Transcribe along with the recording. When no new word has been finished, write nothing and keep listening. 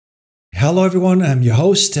Hello everyone, I'm your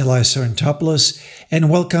host Elias Sarantopoulos and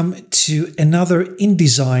welcome to another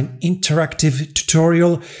InDesign Interactive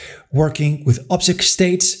tutorial working with object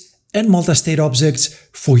states and multi-state objects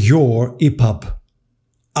for your EPUB.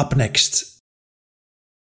 Up next.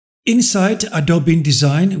 Inside Adobe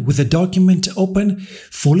InDesign, with the document open,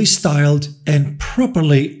 fully styled and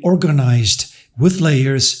properly organized with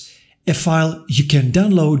layers, a file you can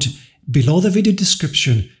download below the video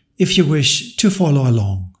description if you wish to follow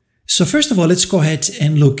along. So first of all, let's go ahead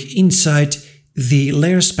and look inside the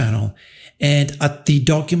Layers panel and at the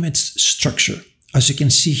document structure. As you can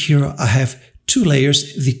see here, I have two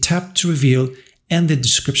layers, the tab to reveal and the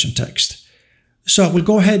description text. So I will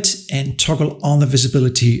go ahead and toggle on the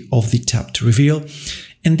visibility of the tab to reveal.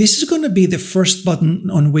 And this is going to be the first button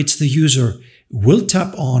on which the user will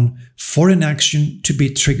tap on for an action to be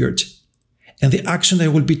triggered. And the action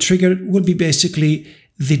that will be triggered will be basically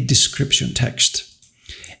the description text.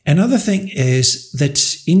 Another thing is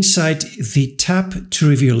that inside the tab to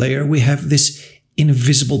reveal layer, we have this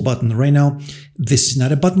invisible button. Right now, this is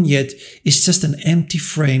not a button yet. It's just an empty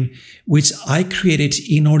frame, which I created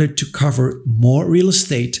in order to cover more real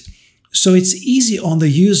estate. So it's easy on the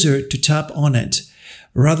user to tap on it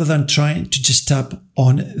rather than trying to just tap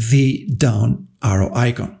on the down arrow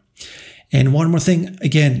icon. And one more thing,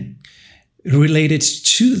 again, related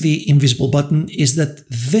to the invisible button is that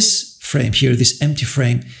this frame here, this empty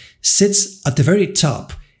frame, sits at the very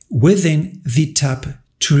top within the tab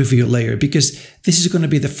to reveal layer, because this is going to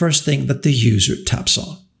be the first thing that the user taps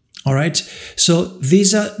on. All right. So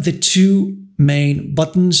these are the two main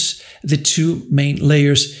buttons, the two main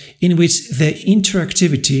layers in which the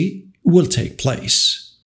interactivity will take place.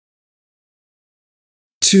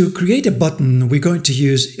 To create a button, we're going to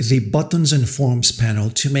use the Buttons and Forms panel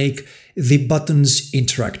to make the buttons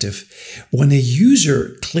interactive. When a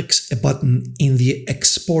user clicks a button in the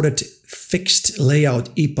exported fixed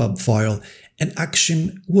layout EPUB file, an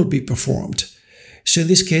action will be performed. So in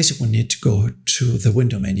this case, we need to go to the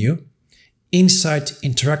window menu. Inside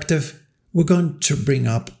Interactive, we're going to bring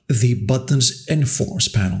up the Buttons and Forms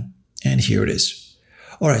panel. And here it is.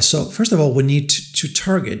 All right, so first of all, we need to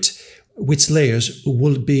target which layers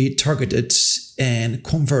will be targeted and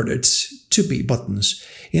converted to be buttons.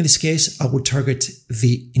 In this case, I will target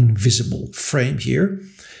the invisible frame here.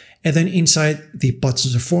 And then inside the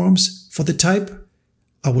Buttons and Forms, for the type,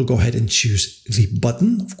 I will go ahead and choose the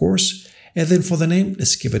button, of course. And then for the name,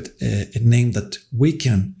 let's give it a name that we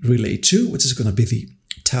can relate to, which is going to be the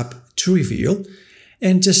tab to reveal.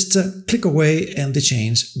 And just click away and the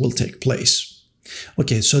change will take place.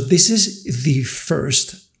 Okay, so this is the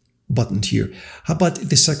first button here. How about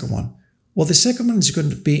the second one? Well, the second one is going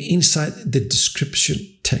to be inside the description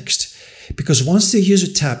text, because once the user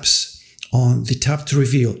taps on the tab to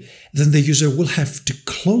reveal, then the user will have to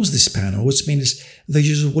close this panel, which means the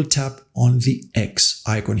user will tap on the X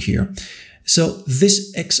icon here. So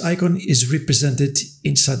this X icon is represented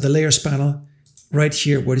inside the Layers panel right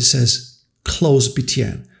here where it says Close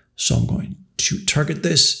BTN. So I'm going to target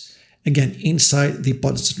this. Again, inside the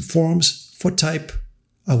Buttons and Forms, for type,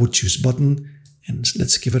 I would choose button, and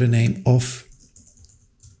let's give it a name of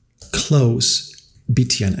Close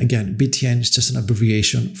BTN. Again, BTN is just an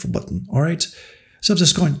abbreviation for button. All right. So I'm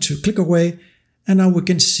just going to click away, and now we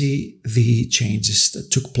can see the changes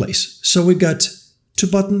that took place. So we got two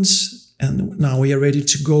buttons, and now we are ready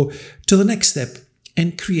to go to the next step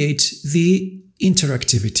and create the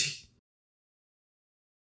interactivity.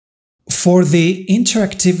 For the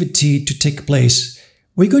interactivity to take place,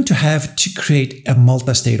 we're going to have to create a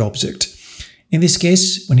multi-state object. In this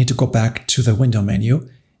case, we need to go back to the window menu,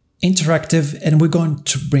 Interactive, and we're going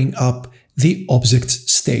to bring up the Object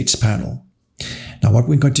States panel. Now, what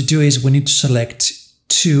we're going to do is we need to select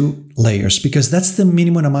two layers, because that's the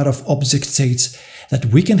minimum amount of object states that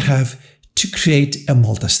we can have to create a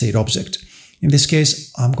multi-state object. In this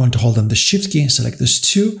case, I'm going to hold on the Shift key and select those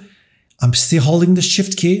two. I'm still holding the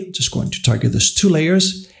Shift key, just going to target those two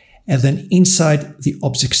layers. And then inside the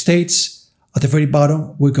object states, at the very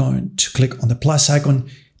bottom, we're going to click on the plus icon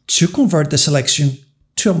to convert the selection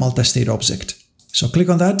to a multi-state object. So click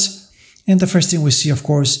on that. And the first thing we see, of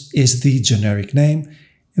course, is the generic name.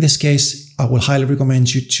 In this case, I will highly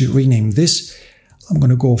recommend you to rename this. I'm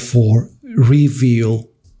going to go for Reveal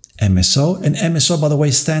MSO. And MSO, by the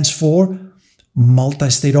way, stands for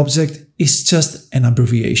multi-state object. It's just an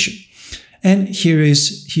abbreviation. And here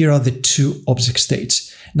are the two object states.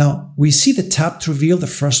 Now, we see the tab to reveal, the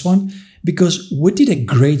first one, because we did a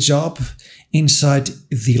great job inside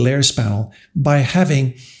the Layers panel by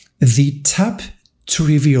having the tab to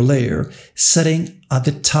reveal layer setting at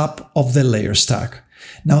the top of the layer stack.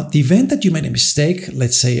 Now, the event that you made a mistake,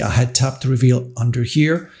 let's say I had tapped to reveal under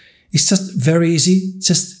here, it's just very easy.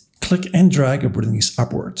 Just click and drag and bring this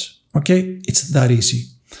upwards. Okay, it's that easy.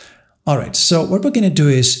 All right, so what we're going to do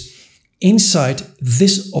is inside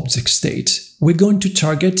this object state, we're going to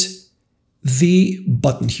target the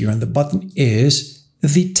button here, and the button is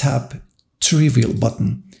the tap to reveal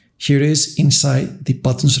button. Here it is inside the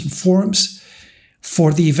buttons and forms.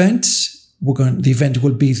 For the event, the event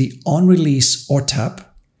will be the on release or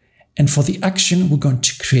tap. And for the action, we're going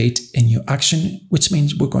to create a new action, which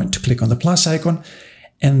means we're going to click on the plus icon.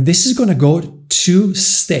 And this is going to go to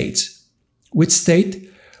state. Which state?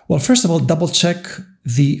 Well, first of all, double check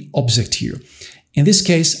the object here. In this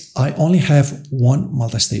case, I only have one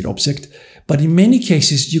multi-state object, but in many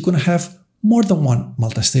cases, you're going to have more than one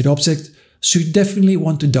multi-state object. So you definitely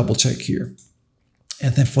want to double check here.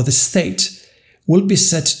 And then for the state, will be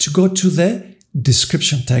set to go to the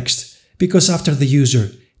description text, because after the user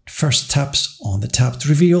first taps on the tap to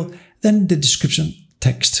reveal, then the description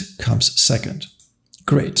text comes second.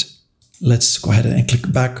 Great. Let's go ahead and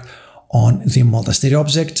click back on the multi-state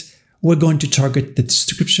object. We're going to target the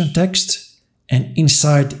description text, and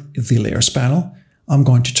inside the layers panel, I'm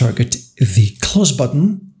going to target the close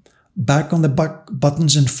button. Back on the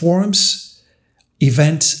buttons and forms,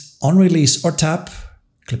 event on release or tap,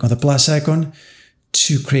 click on the plus icon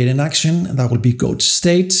to create an action, and that will be go to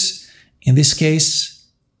state. In this case,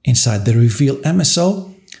 inside the reveal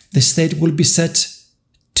MSO, the state will be set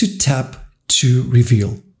to tap to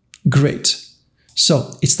reveal. Great.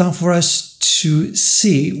 So it's time for us to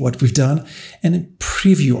see what we've done and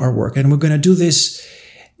preview our work. And we're going to do this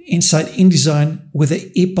inside InDesign with the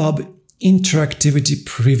EPUB Interactivity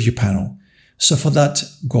Preview panel. So for that,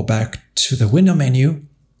 go back to the window menu,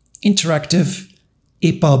 Interactive,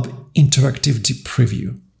 EPUB Interactivity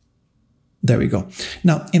Preview. There we go.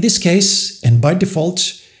 Now, in this case, and by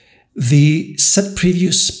default, the Set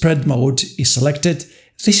Preview Spread Mode is selected.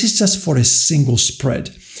 This is just for a single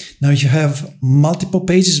spread. Now, if you have multiple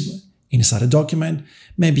pages inside a document,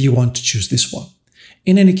 maybe you want to choose this one.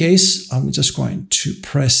 In any case, I'm just going to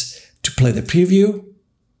press to play the preview.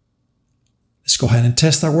 Let's go ahead and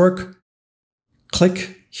test our work.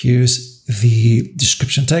 Click. Here's the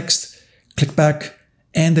description text. Click back,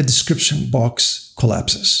 and the description box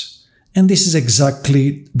collapses. And this is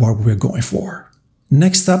exactly what we're going for.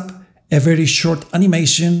 Next up, a very short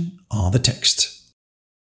animation on the text.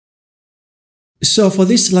 So for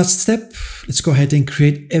this last step, let's go ahead and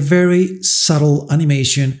create a very subtle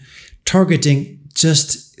animation targeting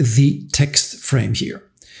just the text frame here.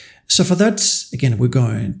 So for that, again, we're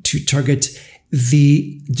going to target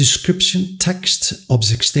the description text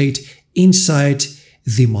object state inside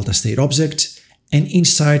the multi-state object, and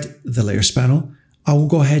inside the layers panel, I will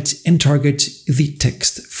go ahead and target the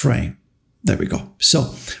text frame. There we go.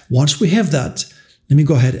 So once we have that, let me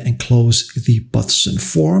go ahead and close the buttons and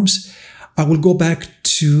forms. I will go back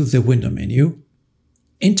to the window menu,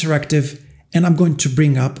 Interactive, and I'm going to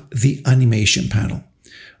bring up the animation panel.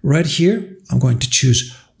 Right here, I'm going to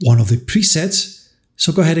choose one of the presets.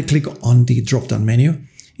 So go ahead and click on the drop-down menu.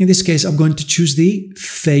 In this case, I'm going to choose the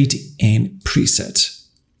Fade In preset.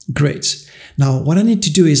 Great. Now, what I need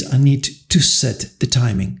to do is I need to set the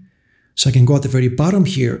timing. So I can go at the very bottom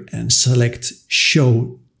here and select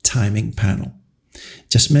Show Timing Panel.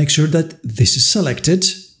 Just make sure that this is selected,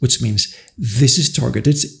 which means this is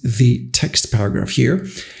targeted, the text paragraph here.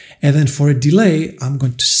 And then for a delay, I'm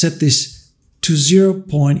going to set this to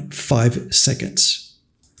 0.5 seconds.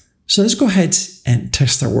 So let's go ahead and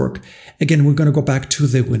test our work. Again, we're going to go back to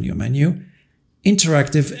the window menu,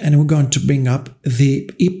 Interactive, and we're going to bring up the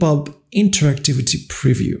EPUB Interactivity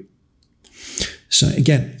Preview. So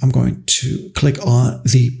again, I'm going to click on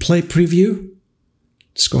the play preview.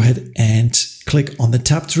 Let's go ahead and click on the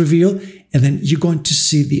tap to reveal, and then you're going to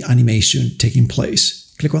see the animation taking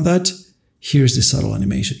place. Click on that. Here's the subtle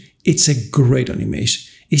animation. It's a great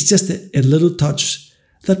animation. It's just a little touch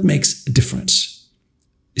that makes a difference.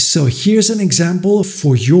 So here's an example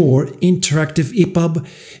for your interactive EPUB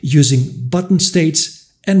using button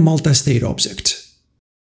states and multi-state object.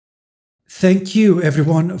 Thank you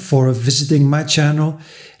everyone for visiting my channel,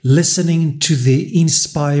 listening to the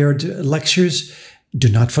inspired lectures. Do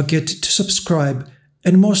not forget to subscribe,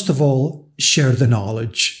 and most of all, share the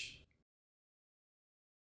knowledge.